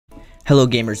Hello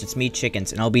gamers, it's me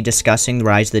Chickens, and I'll be discussing the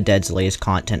Rise of the Dead's latest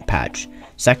content patch.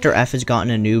 Sector F has gotten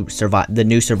the new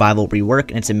survival rework,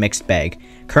 and it's a mixed bag.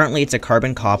 Currently, it's a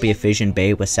carbon copy of Vision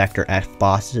Bay with Sector F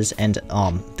bosses and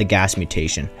the gas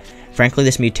mutation. Frankly,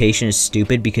 this mutation is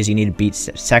stupid because you need to beat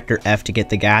Sector F to get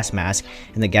the gas mask,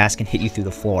 and the gas can hit you through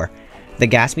the floor. The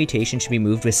gas mutation should be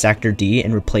moved with Sector D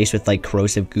and replaced with like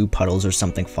corrosive goo puddles or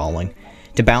something falling.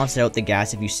 To balance it out, the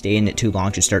gas, if you stay in it too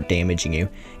long, should start damaging you,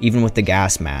 even with the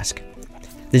gas mask.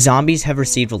 The zombies have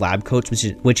received lab coats,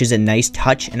 which is a nice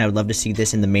touch, and I would love to see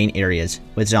this in the main areas,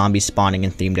 with zombies spawning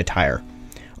in themed attire.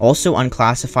 Also,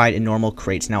 unclassified and normal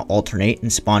crates now alternate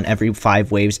and spawn every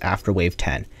 5 waves after wave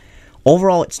 10.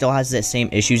 Overall, it still has the same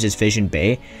issues as Vision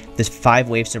Bay. This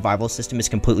 5-wave survival system is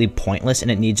completely pointless and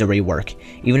it needs a rework,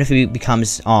 even if it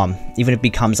becomes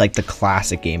like the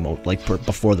classic game mode, like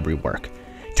before the rework.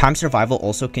 Time survival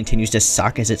also continues to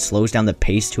suck as it slows down the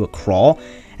pace to a crawl,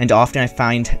 and often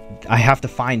I have to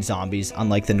find zombies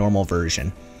unlike the normal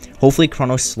version. Hopefully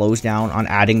Chronos slows down on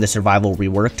adding the survival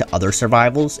rework to other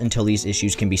survivals until these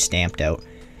issues can be stamped out.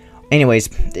 Anyways,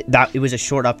 it was a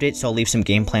short update, so I'll leave some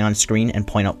gameplay on screen and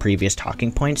point out previous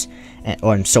talking points,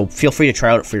 so feel free to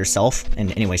try it out for yourself,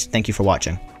 and anyways, thank you for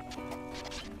watching.